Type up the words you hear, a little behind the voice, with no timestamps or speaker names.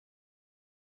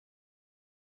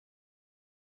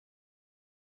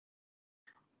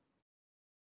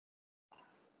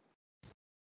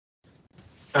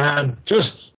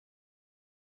Just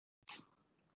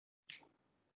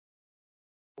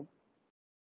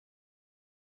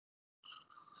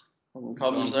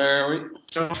problems there, are we?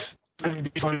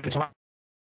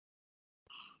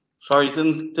 Sorry,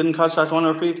 didn't catch that. Want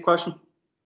to repeat the question?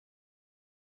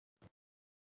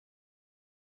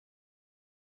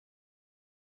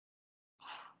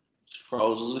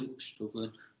 Froze, is it?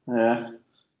 Struggling. Yeah.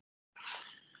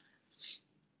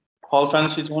 Paul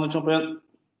Fantasy, do you want to jump in?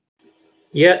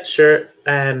 Yeah, sure.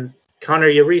 Connor,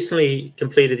 you recently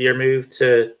completed your move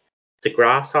to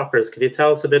Grasshoppers. Could you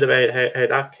tell us a bit about how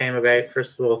that came about,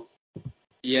 first of all?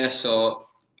 Yeah, so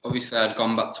obviously I'd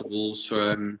gone back to Wolves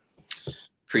for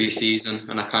pre-season,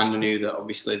 and I kind of knew that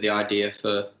obviously the idea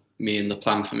for me and the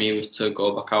plan for me was to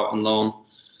go back out on loan.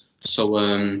 So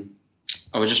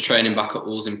I was just training back at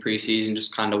Wolves in pre-season,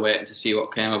 just kind of waiting to see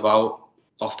what came about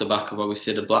off the back of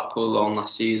obviously the Blackpool loan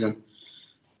last season.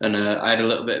 And I had a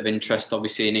little bit of interest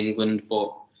obviously in England,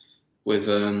 but with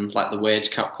like the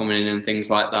wage cap coming in and things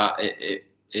like that,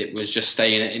 it was just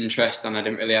staying at interest, and I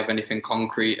didn't really have anything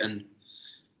concrete. And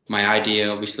my idea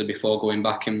obviously before going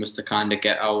back in was to kind of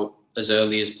get out as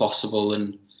early as possible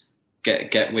and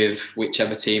get with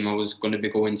whichever team I was going to be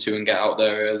going to and get out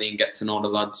there early and get to know the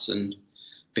lads and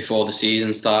before the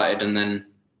season started. And then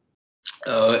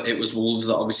it was Wolves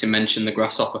that obviously mentioned the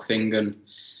Grasshopper thing, and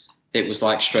it was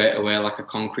like straight away like a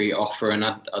concrete offer, and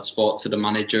I'd spoke to the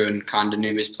manager and kind of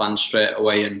knew his plans straight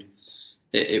away, and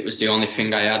it was the only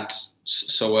thing I had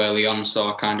so early on, so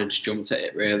I kind of just jumped at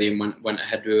it really and went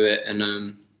ahead with it,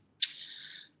 and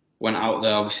went out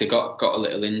there. Obviously got a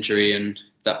little injury, and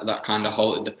that kind of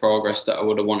halted the progress that I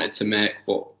would have wanted to make,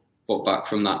 but back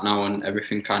from that now, and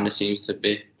everything kind of seems to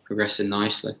be progressing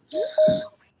nicely.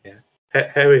 Yeah.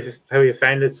 How have you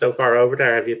found it so far over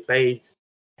there? Have you played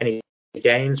any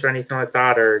games or anything like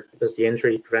that, or has the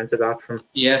injury prevented that from?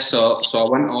 Yeah, so I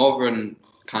went over and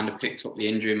kind of picked up the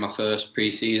injury in my first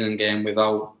pre-season game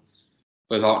without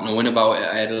knowing about it.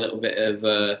 I had a little bit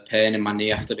of pain in my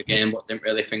knee after the game, but didn't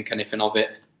really think anything of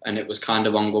it, and it was kind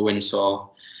of ongoing.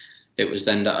 So it was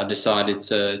then that I decided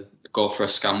to go for a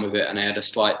scan with it, and I had a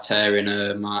slight tear in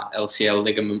my LCL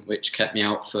ligament, which kept me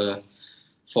out for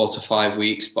 4 to 5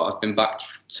 weeks. But I've been back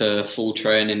to full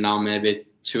training now, maybe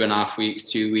 2.5 weeks,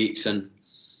 2 weeks, and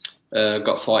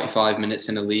got 45 minutes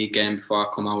in a league game before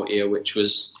I come out here, which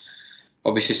was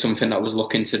obviously something that I was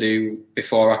looking to do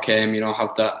before I came. You know,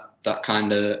 have that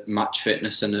kind of match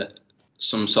fitness and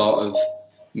some sort of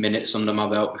minutes under my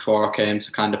belt before I came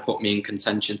to kind of put me in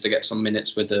contention to get some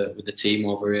minutes with the team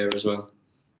over here as well.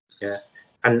 Yeah,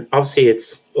 and obviously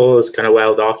it's always kind of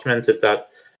well documented that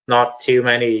not too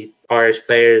many Irish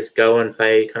players go and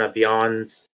play kind of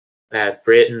beyond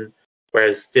Britain,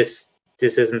 whereas this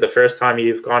isn't the first time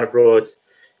you've gone abroad.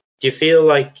 Do you feel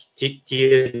like do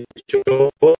you enjoy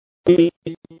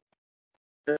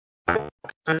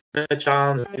kind of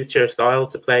challenge with your style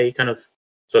to play kind of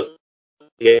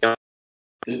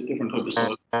different type of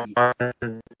style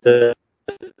on the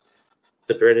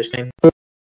British game?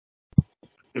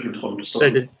 Different type of style. So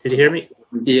did you hear me?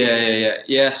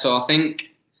 Yeah. So I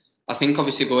think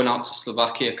obviously going out to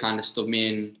Slovakia kind of stood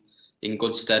me in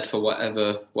good stead for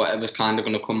whatever's kind of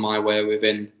going to come my way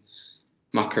within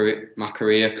my career,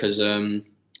 because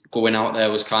going out there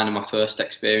was kind of my first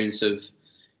experience of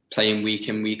playing week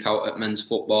in, week out at men's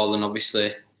football, and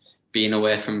obviously being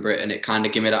away from Britain, it kind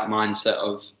of gave me that mindset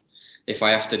of if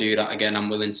I have to do that again, I'm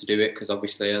willing to do it, because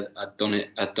obviously I'd done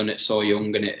it so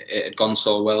young and it had gone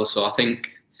so well. So I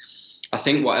think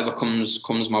whatever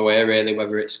comes my way really,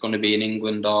 whether it's going to be in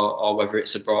England or whether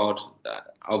it's abroad,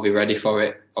 I'll be ready for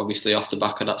it. Obviously off the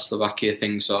back of that Slovakia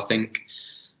thing, so I think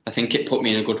it put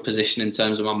me in a good position in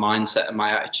terms of my mindset and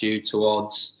my attitude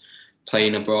towards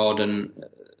playing abroad. And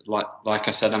like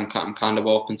I said, I'm kind of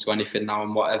open to anything now,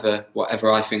 and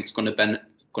whatever I think is going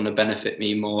to benefit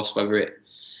me most, whether it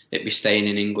be staying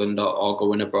in England or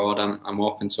going abroad, I'm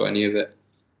open to any of it.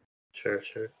 Sure.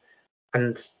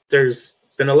 And there's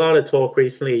been a lot of talk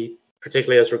recently,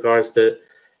 particularly as regards the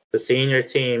senior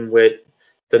team, with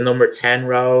the number 10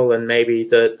 role and maybe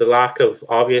the lack of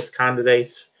obvious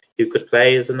candidates who could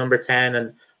play as a number 10,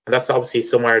 and that's obviously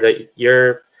somewhere that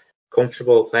you're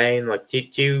comfortable playing. Like,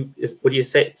 would you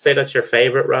say that's your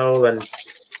favorite role and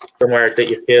somewhere that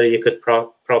you feel you could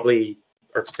probably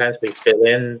or potentially fill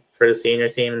in for the senior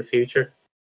team in the future?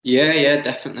 Yeah,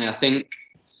 definitely. I think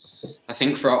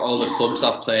throughout all the clubs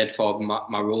I've played for,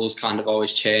 my roles kind of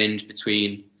always change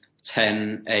between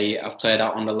 10, 8. I've played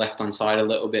out on the left-hand side a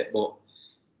little bit, but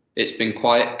it's been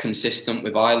quite consistent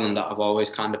with Ireland that I've always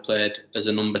kind of played as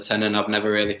a number 10, and I've never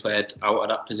really played out of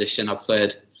that position. I've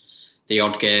played the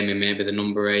odd game in maybe the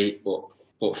number 8, but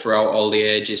but throughout all the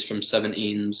ages from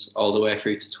 17s all the way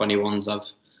through to 21s, I've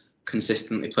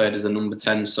consistently played as a number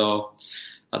 10. So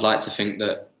I'd like to think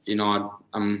that, you know,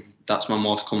 that's my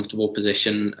most comfortable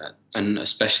position, and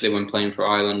especially when playing for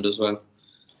Ireland as well.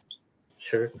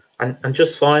 Sure. And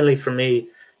just finally for me,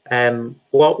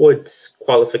 what would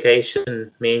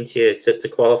qualification mean to you to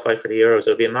qualify for the Euros?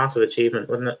 It would be a massive achievement,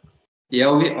 wouldn't it? Yeah,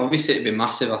 obviously it'd be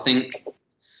massive. I think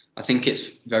it's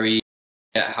very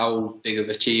how big of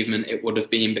achievement it would have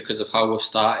been because of how we've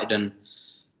started and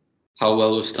how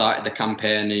well we've started the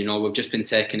campaign. You know, we've just been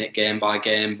taking it game by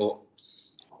game, but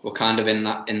we're kind of in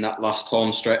that last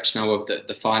home stretch now of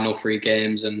the final 3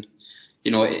 games, and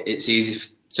you know, it's easy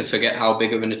to forget how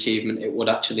big of an achievement it would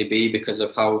actually be because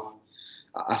of how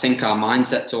I think our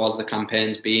mindset towards the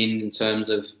campaign's been, in terms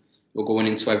of we're going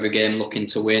into every game looking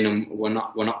to win, and we're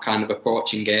not kind of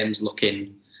approaching games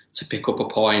looking to pick up a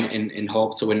point in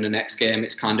hope to win the next game.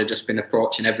 It's kind of just been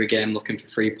approaching every game looking for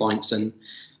 3 points and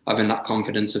having that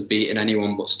confidence of beating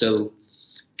anyone, but still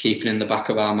keeping in the back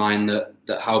of our mind that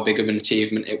how big of an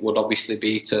achievement it would obviously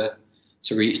be to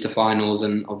reach the finals,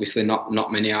 and obviously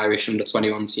not many Irish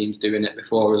under-21 teams doing it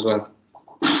before as well.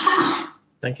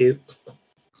 Thank you.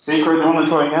 Secret, you want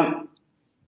to try again?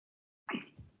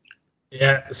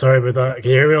 Yeah, sorry about that.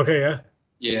 Can you hear me okay, yeah?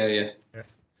 Yeah.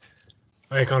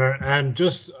 Hi, Connor.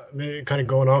 Just kind of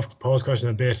going off Paul's question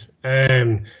a bit.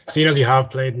 Seeing as you have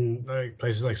played in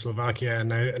places like Slovakia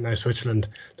and now Switzerland,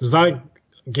 does that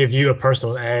give you a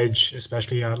personal edge,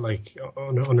 especially at like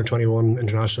under 21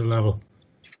 international level?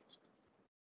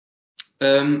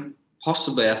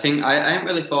 Possibly. I think I haven't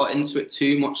really thought into it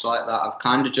too much like that. I've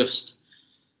kind of just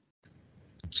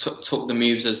took the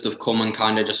moves as they've come and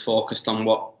kind of just focused on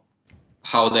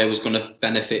how they was going to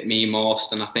benefit me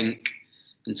most. And I think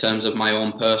in terms of my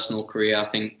own personal career, I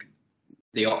think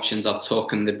the options I've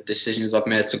took and the decisions I've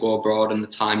made to go abroad and the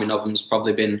timing of them has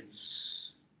probably been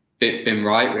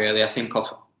right, really. I think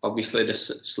obviously the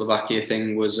Slovakia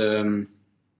thing was at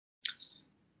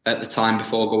the time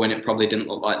before going, it probably didn't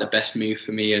look like the best move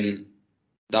for me, and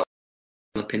that was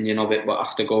my opinion of it. But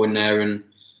after going there and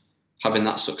having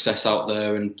that success out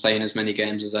there and playing as many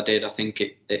games as I did, I think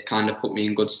it kind of put me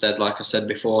in good stead, like I said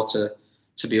before, to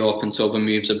be open to other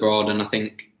moves abroad. And I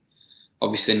think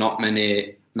obviously not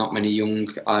many young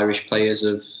Irish players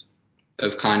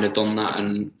have kind of done that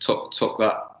and took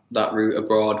that route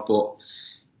abroad. But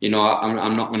you know,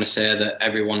 I'm not going to say that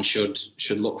everyone should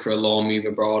look for a loan move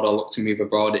abroad or look to move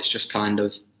abroad. It's just kind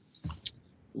of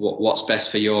what's best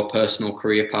for your personal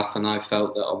career path. And I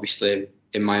felt that obviously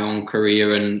in my own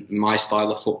career and my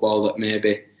style of football, that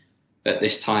maybe at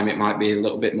this time it might be a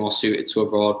little bit more suited to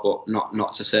abroad, but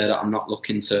not to say that I'm not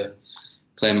looking to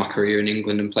play my career in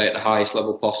England and play at the highest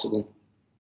level possible.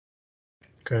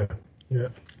 Okay, yeah.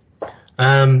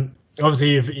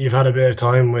 Obviously, you've had a bit of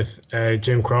time with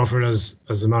Jim Crawford as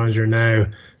the manager now,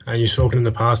 and you've spoken in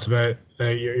the past about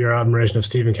your admiration of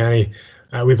Stephen Kenny.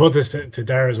 We put this to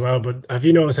Dara as well, but have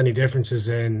you noticed any differences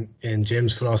in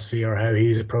Jim's philosophy or how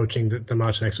he's approaching the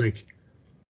match next week?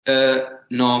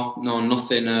 No,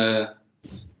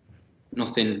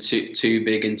 nothing too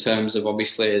big in terms of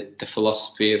obviously the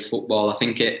philosophy of football. I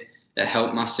think it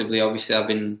helped massively. Obviously, I've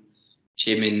been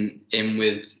gymming in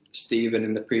with Stephen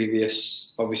in the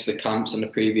previous, obviously, camps and the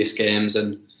previous games,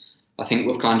 and I think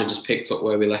we've kind of just picked up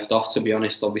where we left off, to be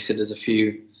honest. Obviously,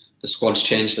 the squad's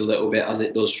changed a little bit, as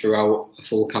it does throughout a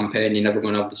full campaign. You're never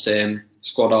going to have the same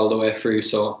squad all the way through,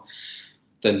 so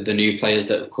the new players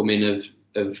that have come in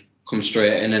have come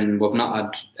straight in, and we've not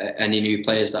had any new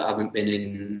players that haven't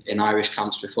been in Irish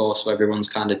camps before, so everyone's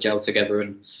kind of gelled together.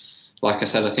 And like I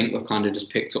said, I think we've kind of just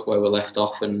picked up where we left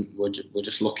off, and we're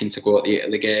just looking to go at the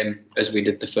Italy game as we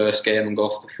did the first game and go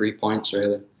for the 3 points,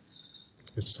 really.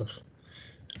 Good stuff.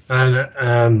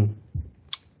 And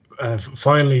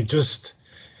finally, just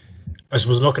I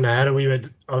suppose looking ahead a wee bit,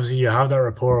 obviously you have that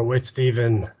rapport with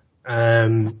Stephen.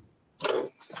 Do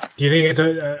you think it's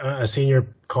a senior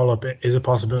call-up is a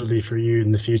possibility for you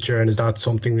in the future, and is that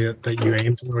something that you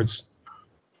aim towards?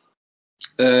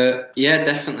 Yeah,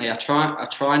 definitely. I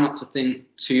try not to think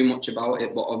too much about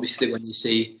it, but obviously when you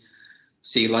see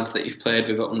lads that you've played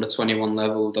with at under 21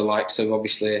 level, the likes of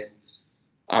obviously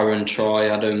Aaron, Troy,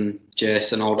 Adam,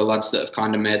 Jason, all the lads that have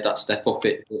kind of made that step up,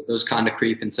 it does kind of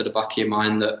creep into the back of your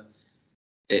mind that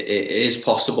it is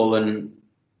possible. And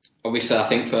obviously I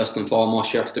think first and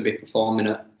foremost you have to be performing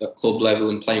at club level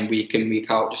and playing week in,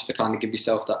 week out just to kind of give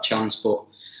yourself that chance. But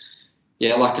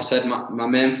yeah, like I said, my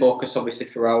main focus obviously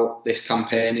throughout this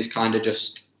campaign is kind of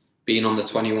just being on the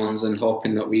 21s and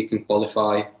hoping that we can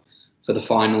qualify for the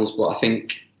finals. But I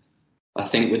think I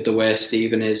think with the way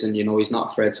Stephen is, and he's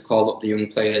not afraid to call up the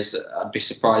young players, I'd be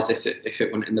surprised if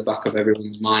it went in the back of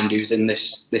everyone's mind who's in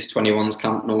this 21s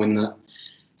camp, knowing that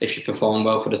if you perform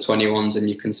well for the 21s and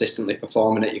you're consistently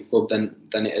performing at your club, then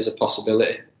it is a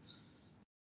possibility.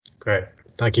 Great,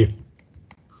 thank you.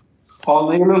 Paul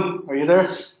Nealon, are you there?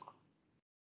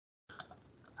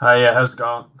 Hi, yeah, how's it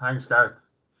going? Thanks, Gareth.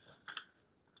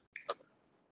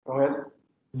 Go ahead.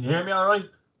 Can you hear me all right?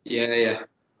 Yeah.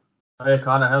 Hi,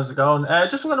 Connor, how's it going?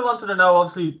 Just wanted to know,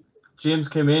 obviously, Jim's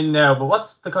came in now, but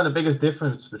what's the kind of biggest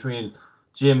difference between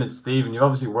Jim and Stephen? You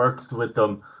obviously worked with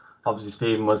them. Obviously,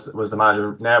 Stephen was the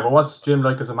manager now, but what's Jim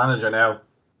like as a manager now?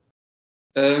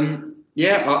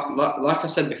 Like I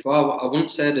said before, I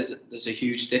wouldn't say there's a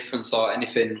huge difference or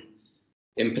anything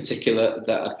in particular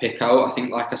that I'd pick out. I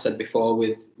think, like I said before,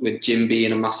 with Jim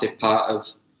being a massive part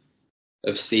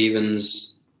of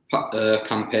Stephen's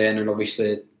campaign, and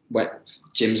obviously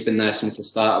Jim's been there since the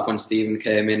start of when Stephen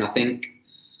came in. I think,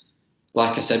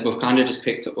 like I said, we've kind of just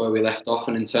picked up where we left off.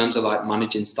 And in terms of like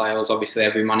managing styles, obviously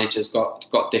every manager's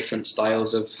got different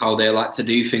styles of how they like to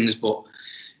do things, but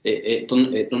it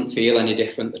doesn't feel any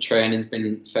different. The training's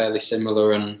been fairly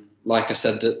similar, and like I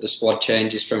said, the squad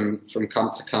changes from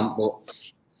camp to camp, but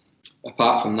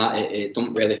apart from that, it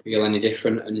doesn't really feel any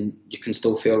different, and you can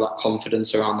still feel that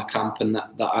confidence around the camp, and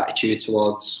that attitude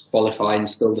towards qualifying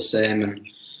is still the same. And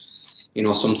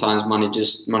sometimes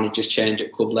managers change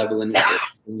at club level, and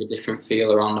it's a different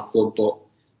feel around the club, but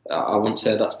I wouldn't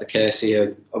say that's the case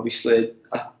here. Obviously,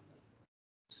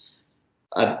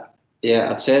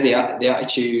 I'd say the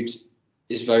attitude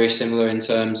is very similar in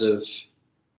terms of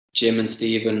Jim and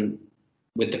Stephen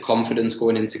with the confidence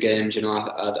going into games.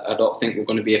 I don't think we're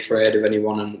going to be afraid of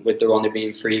anyone, and with there only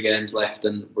being 3 games left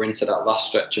and we're into that last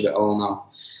stretch of it all now,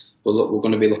 we're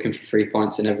going to be looking for 3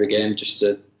 points in every game just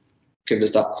to give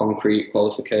us that concrete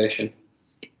qualification.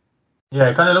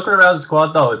 Yeah, kind of looking around the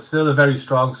squad though, it's still a very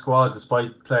strong squad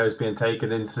despite players being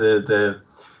taken into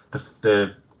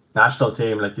the national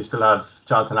team. Like, you still have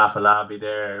Jonathan Afolabi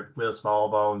there, Will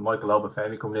Smallbone, Michael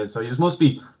Obafemi coming in, so you must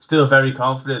be still very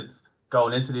confident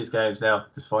going into these games now,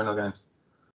 these final games.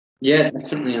 Yeah,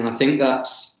 definitely, and I think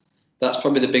that's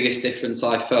probably the biggest difference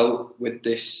I felt with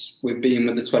being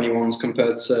with the 21s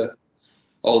compared to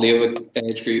all the other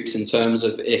age groups, in terms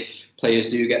of if players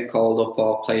do get called up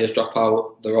or players drop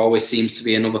out, there always seems to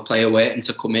be another player waiting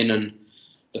to come in, and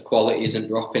the quality isn't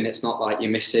dropping. It's not like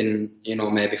you're missing,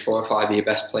 maybe 4 or 5 of your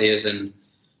best players and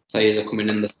players are coming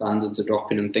in, the standards are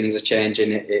dropping and things are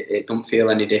changing. It don't feel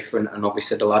any different, and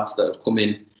obviously the lads that have come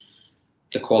in,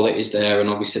 the quality is there, and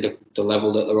obviously the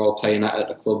level that they're all playing at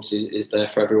the clubs is there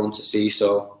for everyone to see.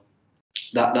 So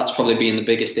that's probably been the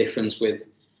biggest difference. With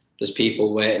there's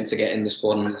people waiting to get in the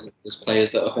squad, and there's players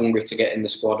that are hungry to get in the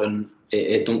squad, and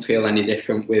it don't feel any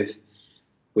different with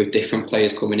different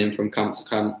players coming in from camp to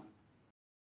camp.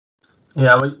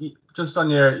 Yeah, well, just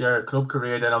on your club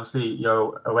career, then obviously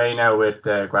you're away now with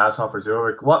Grasshoppers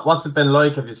Zurich. What's it been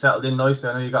like? Have you settled in nicely?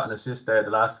 I know you got an assist there the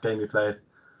last game you played.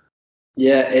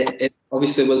 Yeah, it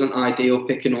obviously wasn't ideal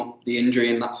picking up the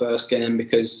injury in that first game,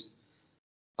 because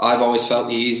I've always felt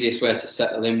the easiest way to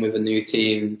settle in with a new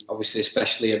team, obviously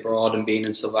especially abroad and being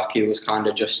in Slovakia, was kind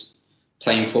of just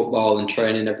playing football and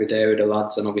training every day with the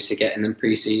lads, and obviously getting them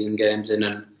pre-season games in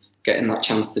and getting that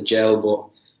chance to gel. But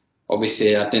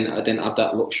obviously I didn't have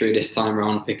that luxury this time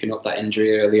around, picking up that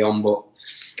injury early on. But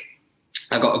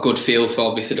I got a good feel for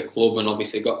obviously the club, and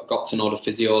obviously got to know the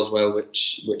physio as well,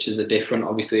 which is a different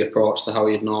obviously approach to how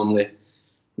you'd normally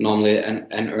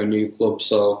enter a new club.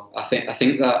 So I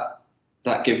think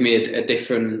that gave me a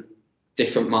different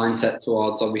mindset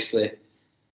towards obviously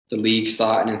the league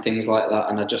starting and things like that.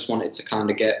 And I just wanted to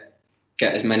kind of get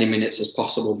as many minutes as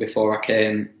possible before I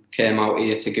came out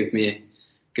here to give me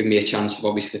a chance of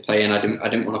obviously playing. I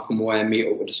didn't want to come away and meet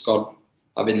up with the squad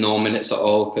having no minutes at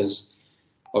all, because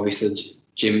obviously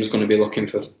Jim's going to be looking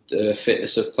for the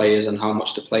fitness of players and how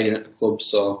much they're playing at the club.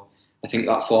 So I think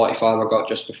that 45 I got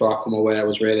just before I come away, I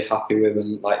was really happy with.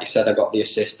 And like you said, I got the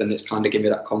assist, and it's kind of given me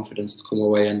that confidence to come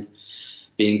away and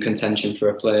be in contention for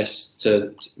a place.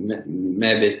 To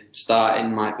maybe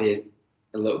starting might be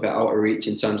a little bit out of reach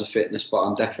in terms of fitness, but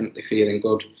I'm definitely feeling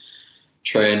good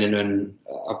training, and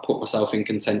I put myself in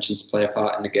contention to play a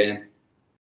part in the game.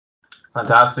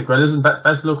 Fantastic. Well, listen,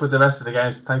 best of luck with the rest of the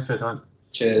games. Thanks for your time.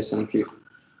 Cheers, thank you.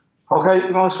 Okay,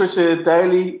 we're going to switch to the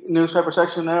daily newspaper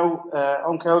section now.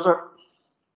 Kowser.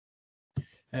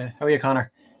 How are you,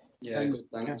 Connor? Yeah, good,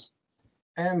 thanks.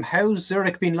 How's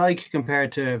Zurich been like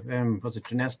compared to was it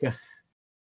Donetsk?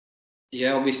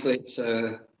 Yeah, obviously it's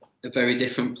a very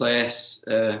different place.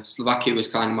 Slovakia was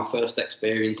kind of my first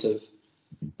experience of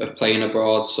playing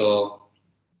abroad, so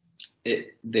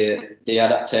the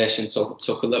adaptation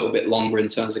took a little bit longer in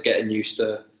terms of getting used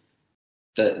to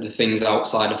the things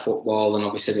outside of football, and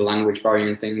obviously the language barrier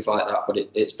and things like that. But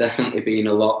it's definitely been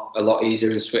a lot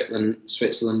easier in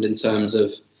Switzerland in terms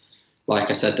of, like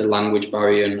I said, the language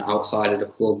barrier and outside of the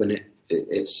club, and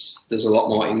there's a lot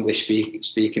more English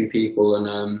speaking people,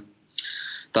 and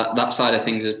that side of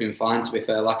things has been fine, to be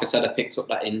fair. Like I said, I picked up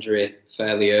that injury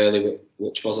fairly early,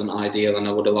 which wasn't ideal, and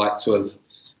I would have liked to have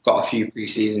got a few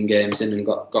pre-season games in and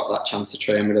got that chance to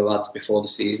train with the lads before the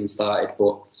season started.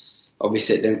 But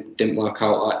obviously it didn't work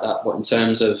out like that. But in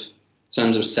terms of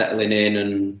settling in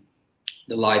and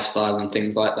the lifestyle and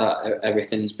things like that,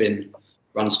 everything's been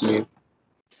run smooth.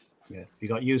 Yeah, you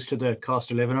got used to the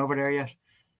cost of living over there yet?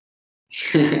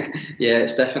 Yeah,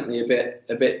 it's definitely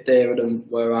a bit dearer than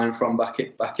where I'm from back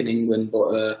in England.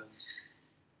 But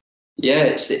yeah,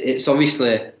 it's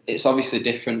obviously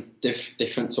different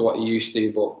to what you used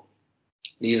to. But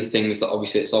these are things that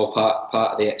obviously it's all part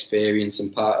of the experience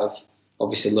and part of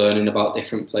obviously learning about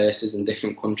different places and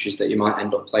different countries that you might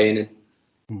end up playing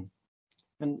in.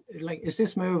 And like, is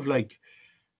this move like?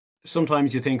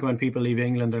 Sometimes you think when people leave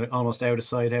England, they're almost out of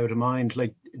sight, out of mind.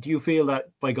 Like, do you feel that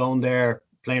by going there,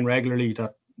 playing regularly,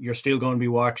 that you're still going to be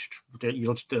watched, that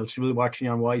you'll still be watching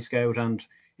you on Y Scout, and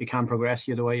it can progress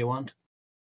you the way you want?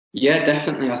 Yeah,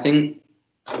 definitely. I think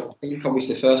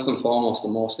obviously first and foremost, the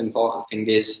most important thing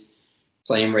is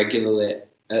playing regularly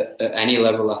at any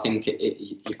level. I think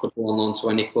you could go on to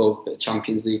any club, a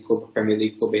Champions League club, a Premier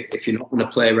League club. If you're not going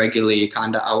to play regularly, you're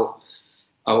kind of out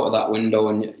of that window,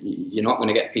 and you're not going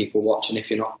to get people watching if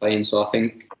you're not playing. So I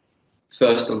think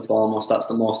first and foremost, that's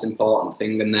the most important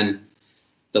thing. And then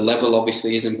the level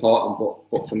obviously is important,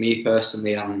 but for me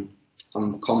personally, I'm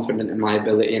confident in my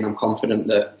ability, and I'm confident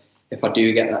that if I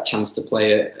do get that chance to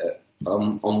play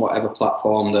on whatever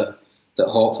platform, that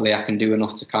hopefully I can do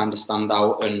enough to kind of stand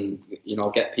out and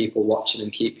get people watching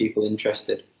and keep people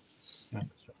interested.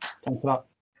 Thanks a lot.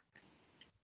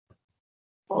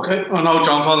 Okay, I know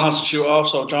John Fallon has to shoot off,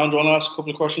 so John, do you want to ask a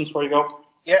couple of questions before you go?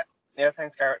 Yeah,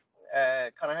 thanks, Garrett.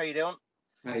 Connor, how you doing?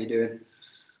 How you doing?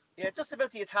 Yeah, just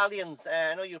about the Italians.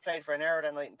 I know you played for an hour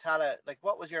that night in Tala. Like,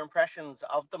 what was your impressions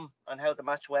of them and how the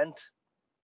match went?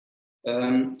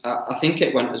 I think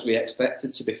it went as we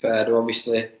expected, to be fair.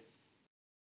 Obviously,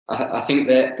 I think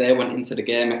they went into the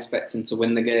game expecting to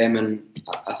win the game, and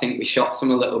I think we shocked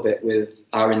them a little bit with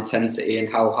our intensity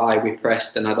and how high we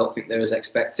pressed, and I don't think they was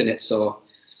expecting it. So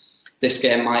this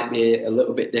game might be a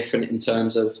little bit different in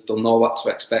terms of they'll know what to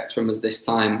expect from us this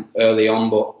time early on.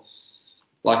 But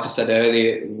like I said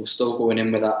earlier, we're still going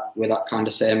in with that kind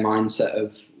of same mindset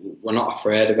of we're not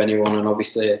afraid of anyone. And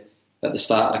obviously at the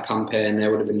start of the campaign, they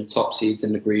would have been the top seeds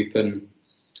in the group, and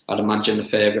I'd imagine the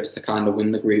favourites to kind of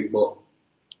win the group. But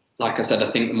like I said,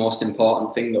 I think the most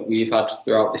important thing that we've had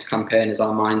throughout this campaign is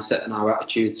our mindset and our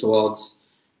attitude towards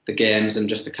the games and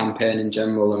just the campaign in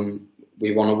general. And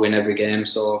we want to win every game.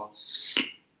 So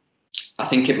I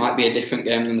think it might be a different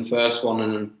game than the first one,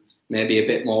 and maybe a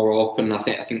bit more open. I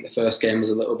think the first game was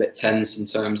a little bit tense in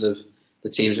terms of the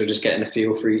teams were just getting a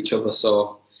feel for each other.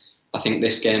 So I think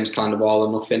this game's kind of all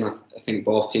or nothing. I think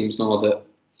both teams know that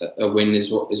a win is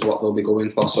what they'll be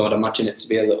going for. So I'd imagine it to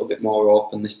be a little bit more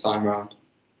open this time round.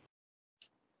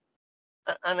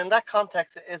 And in that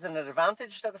context, is it an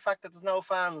advantage that the fact that there's no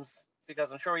fans? Because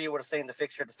I'm sure you would have seen the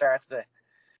fixture at the start of the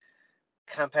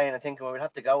campaign and thinking, well, we'd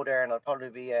have to go there and it'll probably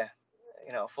be a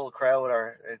full crowd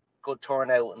or a good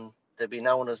turnout, and they'd be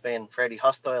known as being fairly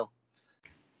hostile.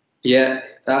 Yeah,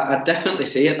 I definitely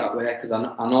see it that way, because I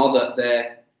know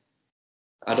that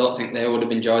I don't think they would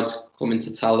have enjoyed coming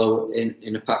to Tallow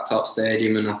in a packed out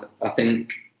stadium, and I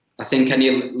think any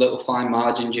little fine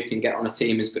margins you can get on a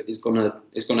team is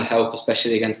gonna help,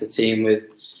 especially against a team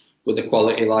with the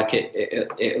quality like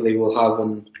Italy will have.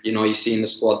 And you see in the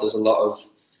squad there's a lot of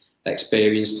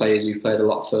experienced players who've played a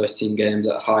lot of first team games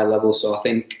at a high level. So I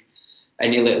think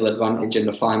any little advantage in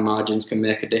the fine margins can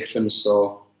make a difference.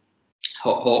 So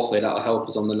hopefully that'll help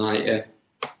us on the night. Yeah.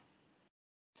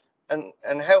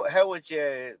 And how would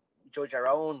you judge your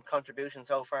own contribution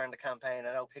so far in the campaign?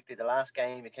 I know particularly the last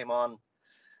game you came on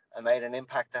and made an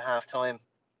impact at half time.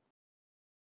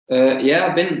 Yeah,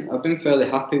 I've been fairly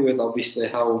happy with obviously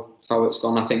how it's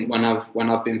gone. I think when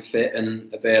I've been fit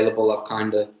and available, I've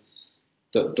kind of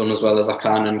done as well as I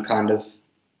can and kind of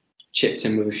chipped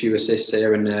in with a few assists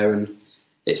here and there. And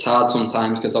it's hard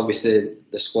sometimes because obviously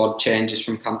the squad changes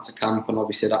from camp to camp, and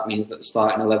obviously that means that the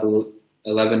starting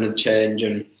 11 would change,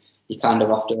 and you kind of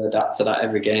have to adapt to that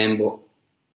every game. But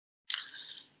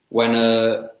when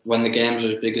the games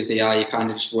are as big as they are, you're kind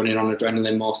of just running on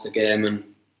adrenaline most of the game. And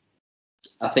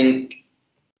I think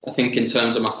I think in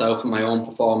terms of myself and my own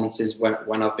performances,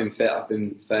 when I've been fit, I've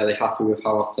been fairly happy with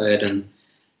how I've played and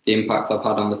the impact I've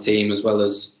had on the team, as well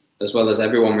as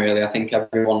everyone really. I think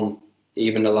everyone,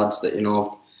 even the lads that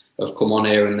have come on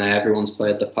here and there, everyone's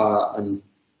played the part. And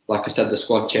like I said, the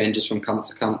squad changes from camp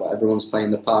to camp, but everyone's playing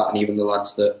the part. And even the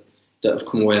lads that have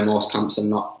come away most camps and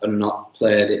not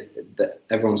played, that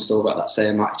everyone's still got that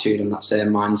same attitude and that same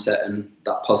mindset and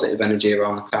that positive energy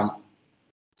around the camp.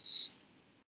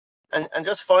 And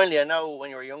just finally, I know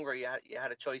when you were younger, you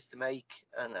had a choice to make,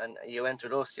 and you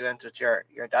entered us. You entered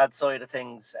your dad's side of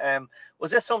things. Was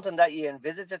this something that you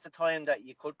envisaged at the time, that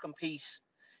you could compete,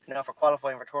 for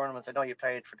qualifying for tournaments? I know you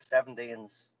played for the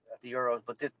 17s at the Euros,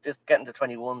 but this getting to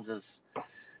 21s is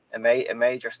a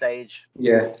major stage.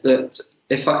 Yeah,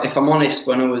 if I'm honest,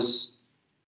 when I was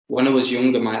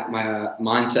younger, my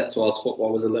mindset towards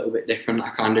football was a little bit different.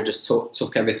 I kind of just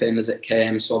took everything as it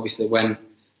came. So obviously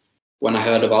when I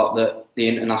heard about the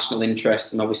international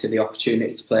interest and obviously the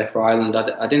opportunity to play for Ireland,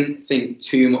 I didn't think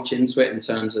too much into it in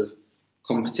terms of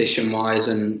competition-wise.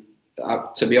 And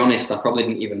to be honest, I probably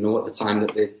didn't even know at the time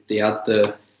that they had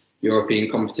the European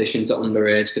competitions at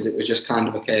underage, because it was just kind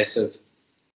of a case of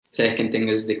taking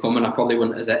things as they come. And I probably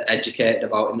wasn't as educated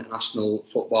about international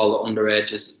football at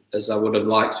underage as I would have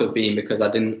liked to have been, because I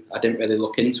didn't really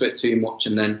look into it too much.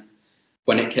 And then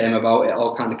when it came about, it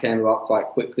all kind of came about quite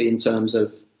quickly in terms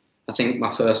of, I think my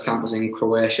first camp was in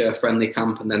Croatia, a friendly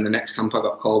camp, and then the next camp I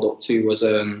got called up to was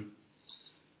under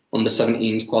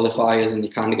 17s qualifiers, and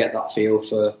you kind of get that feel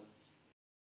for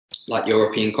like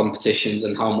European competitions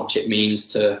and how much it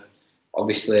means to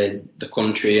obviously the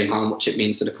country and how much it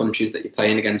means to the countries that you're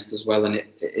playing against as well. And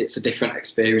it's a different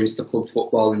experience to club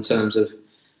football in terms of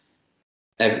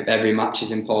every match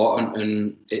is important,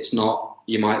 and it's not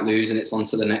you might lose and it's on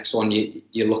to the next one.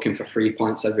 You're looking for 3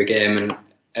 points every game, and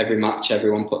every match,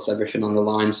 everyone puts everything on the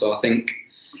line. So I think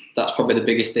that's probably the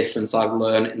biggest difference I've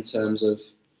learned in terms of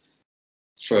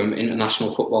from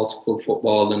international football to club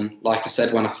football. And like I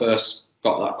said, when I first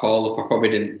got that call up, I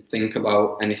probably didn't think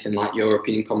about anything like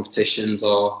European competitions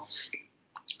or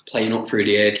playing up through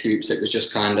the age groups. It was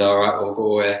just kind of, all right, we'll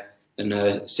go away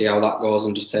and see how that goes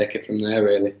and just take it from there,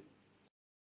 really.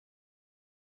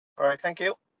 All right, thank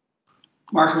you.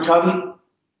 Mark McCavan.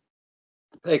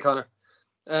 Hey, Connor.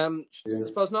 I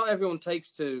suppose not everyone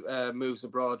takes to moves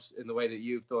abroad in the way that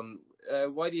you've done.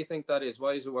 Why do you think that is?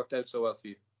 Why has it worked out so well for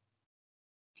you?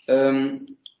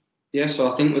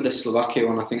 So I think with the Slovakia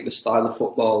one, I think the style of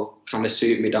football kind of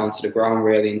suited me down to the ground,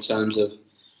 really, in terms of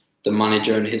the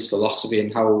manager and his philosophy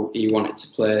and how he wanted to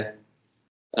play.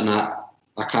 And I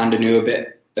kind of knew a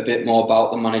bit more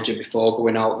about the manager before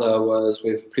going out there, whereas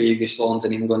with previous loans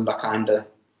in England,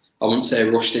 I wouldn't say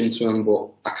rushed into him, but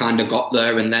I kind of got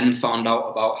there and then found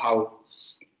out about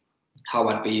how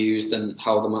I'd be used and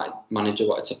how the manager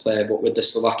wanted to play. But with the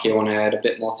Slovakia one, I had a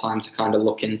bit more time to kind of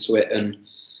look into it and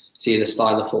see the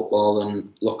style of football.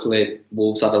 And luckily,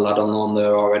 Wolves had a lad on loan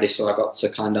there already, so I got to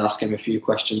kind of ask him a few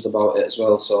questions about it as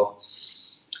well. So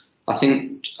I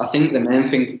think the main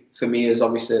thing for me is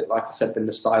obviously, like I said, been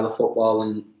the style of football,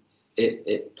 and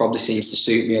it probably seems to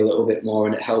suit me a little bit more,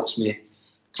 and it helps me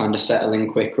kind of settle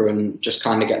in quicker and just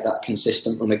kind of get that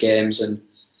consistent run of games and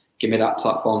give me that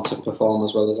platform to perform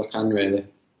as well as I can, really.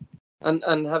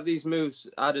 And have these moves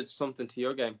added something to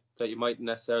your game that you might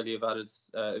necessarily have added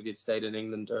if you'd stayed in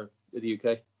England or the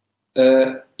UK?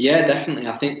 Yeah, definitely.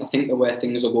 I think the way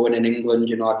things are going in England,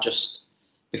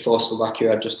 before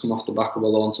Slovakia, I'd just come off the back of a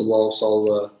loan to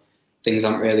Walsall. Things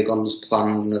haven't really gone as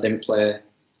planned, and I didn't play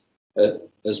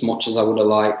as much as I would have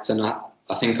liked. And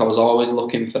I think I was always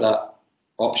looking for that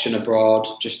option abroad,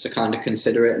 just to kind of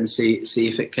consider it and see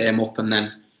if it came up. And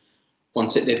then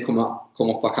once it did come up,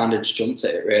 I kind of just jumped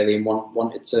at it, really, and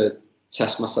wanted to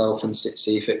test myself and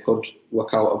see if it could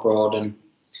work out abroad. And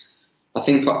I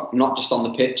think not just on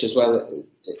the pitch as well,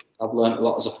 I've learned a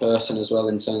lot as a person as well,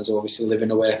 in terms of obviously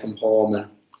living away from home. And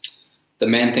the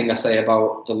main thing I say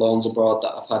about the loans abroad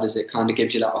that I've had is it kind of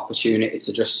gives you that opportunity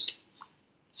to just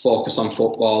focus on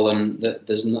football, and that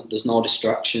there's no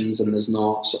distractions, and there's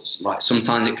no, like,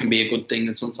 sometimes it can be a good thing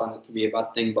and sometimes it can be a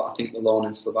bad thing. But I think the loan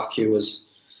in Slovakia was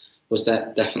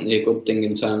definitely a good thing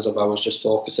in terms of I was just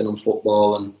focusing on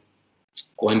football and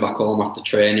going back home after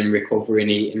training, recovering,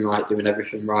 eating right, doing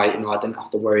everything right. I didn't have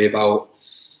to worry about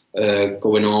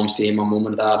going home, seeing my mum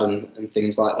and dad and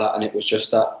things like that. And it was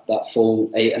just that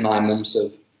full 8 or 9 months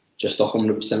of just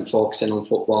 100% focusing on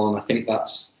football. And I think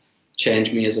that's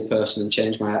changed me as a person and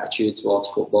changed my attitude towards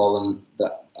football, and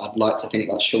that I'd like to think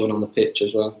that's showing on the pitch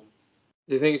as well.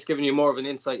 Do you think it's given you more of an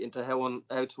insight into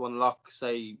how to unlock,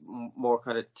 say, more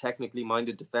kind of technically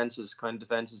minded defences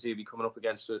you'd be coming up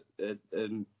against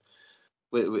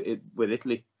with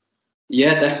Italy?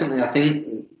 Yeah, definitely. I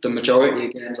think the majority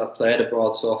of games I've played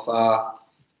abroad so far,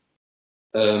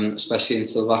 especially in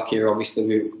Slovakia,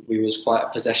 obviously we was quite a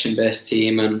possession-based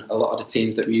team, and a lot of the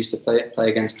teams that we used to play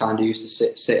against kind of used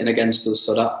to sitting against us.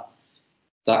 So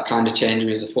that kind of changed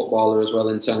me as a footballer as well,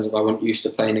 in terms of I wasn't used to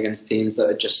playing against teams that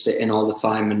are just sitting all the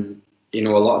time. And a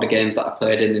lot of the games that I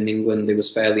played in England, they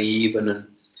was fairly even, and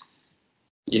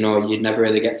you'd never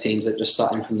really get teams that just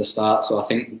sat in from the start. So I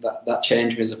think that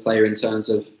changed me as a player in terms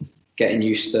of getting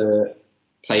used to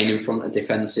playing in front of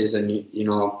defences, and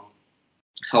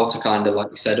how to kind of, like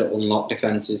you said, unlock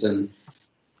defences, and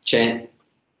change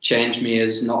me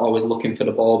as not always looking for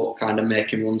the ball, but kind of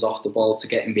making runs off the ball to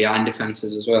getting behind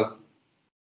defences as well.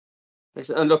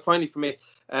 And look, finally for me,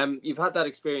 you've had that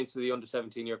experience with the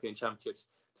Under-17 European Championships.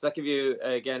 Does that give you,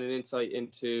 again, an insight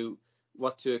into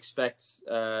what to expect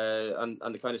and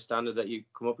the kind of standard that you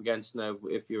come up against now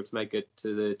if you were to make it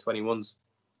to the 21s?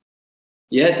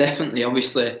 Yeah, definitely.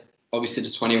 Obviously the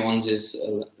 21s is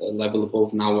a level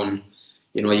above now, and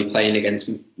you're playing against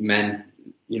men.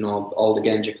 All the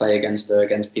games you play against are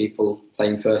against people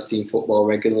playing first team football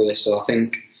regularly. So I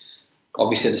think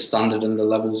obviously the standard and the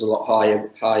level's a lot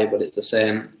higher, but it's the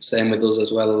same with us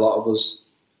as well. A lot of us,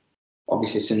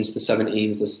 obviously since the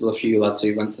 17s, there's still a few lads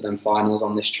who went to them finals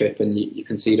on this trip, and you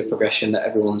can see the progression that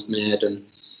everyone's made. And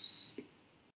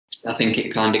I think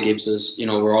it kind of gives us,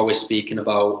 we're always speaking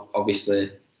about,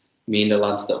 obviously, me and the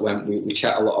lads that went, we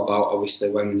chat a lot about, obviously,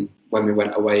 when we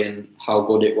went away and how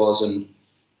good it was, and,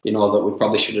 that we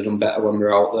probably should have done better when we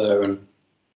were out there. And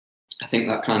I think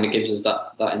that kind of gives us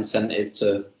that incentive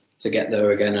to get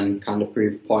there again and kind of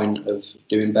prove a point of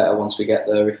doing better once we get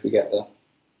there, if we get there.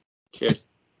 Cheers.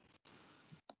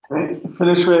 Okay,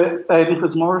 finish with Eddie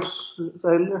Fitzmaurice.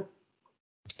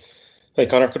 Hey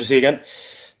Conor, good to see you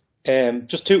again.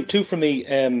 Just two from me.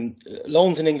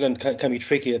 Loans in England can be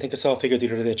tricky. I think I saw a figure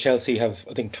the other day. Chelsea have,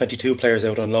 I think, 22 players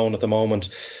out on loan at the moment.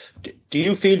 Do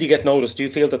you feel you get noticed? Do you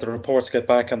feel that the reports get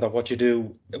back, and that what you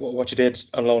did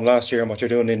on loan last year and what you're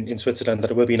doing in Switzerland,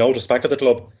 that it will be noticed back at the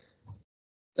club?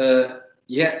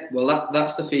 Yeah, well,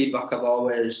 that's the feedback I've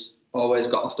always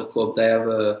got off the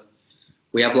club.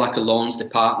 We have like a loans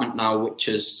department now, which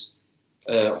is.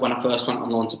 When I first went on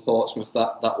loan to Portsmouth,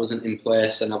 that wasn't in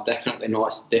place, and I've definitely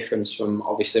noticed the difference from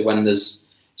obviously when there's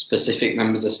specific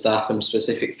members of staff and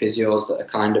specific physios that are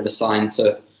kind of assigned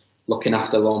to looking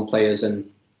after loan players. And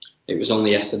it was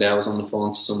only yesterday I was on the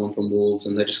phone to someone from Wolves,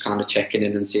 and they're just kind of checking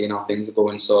in and seeing how things are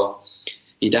going. So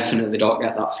you definitely don't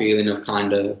get that feeling of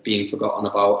kind of being forgotten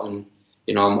about, and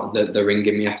they're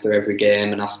ringing me after every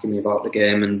game and asking me about the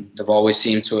game, and they've always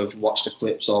seemed to have watched the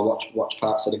clips or watched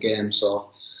parts of the game. So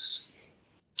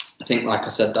I think, like I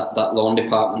said, that loan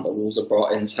department that Wolves have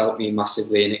brought in has helped me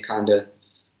massively, and it kind of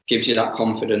gives you that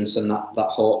confidence and that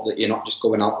hope that you're not just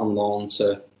going out on loan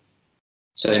to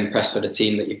impress for the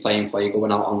team that you're playing for. You're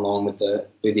going out on loan with the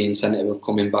incentive of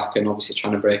coming back and obviously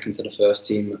trying to break into the first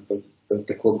team of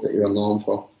the club that you're on loan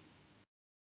for.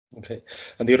 Okay.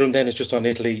 And the other one then is just on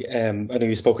Italy. I know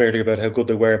you spoke earlier about how good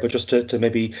they were, but just to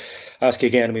maybe ask you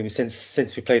again, I mean,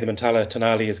 since we played them in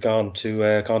Tonali has gone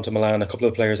to Milan, a couple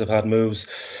of players have had moves.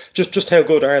 Just how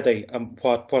good are they, and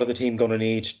what are the team going to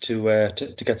need to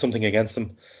get something against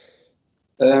them?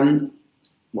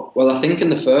 Well, I think in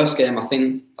the first game, I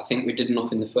think we did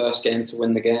enough in the first game to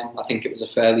win the game. I think it was a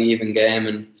fairly even game,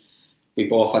 and we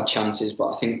both had chances, but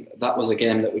I think that was a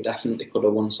game that we definitely could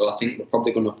have won. So I think we're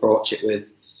probably going to approach it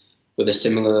with a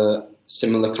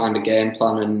similar kind of game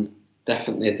plan, and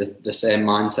definitely the same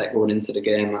mindset going into the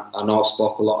game. I know I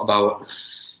spoke a lot about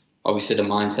obviously the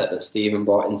mindset that Stephen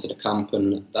brought into the camp,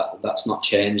 and that's not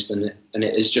changed, and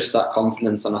it is just that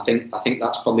confidence. And I think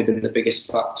that's probably been the biggest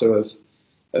factor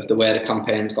of the way the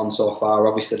campaign's gone so far.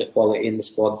 Obviously the quality in the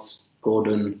squad's good,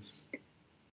 and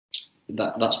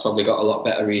that's probably got a lot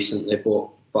better recently,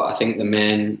 but I think the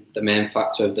main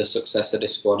factor of the success of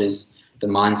this squad is the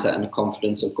mindset and the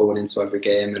confidence of going into every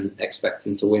game and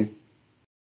expecting to win.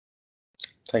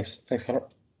 Thanks, Conor.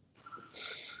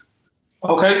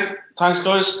 Okay, thanks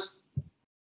guys.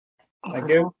 Thank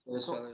you. Cheers, fellas.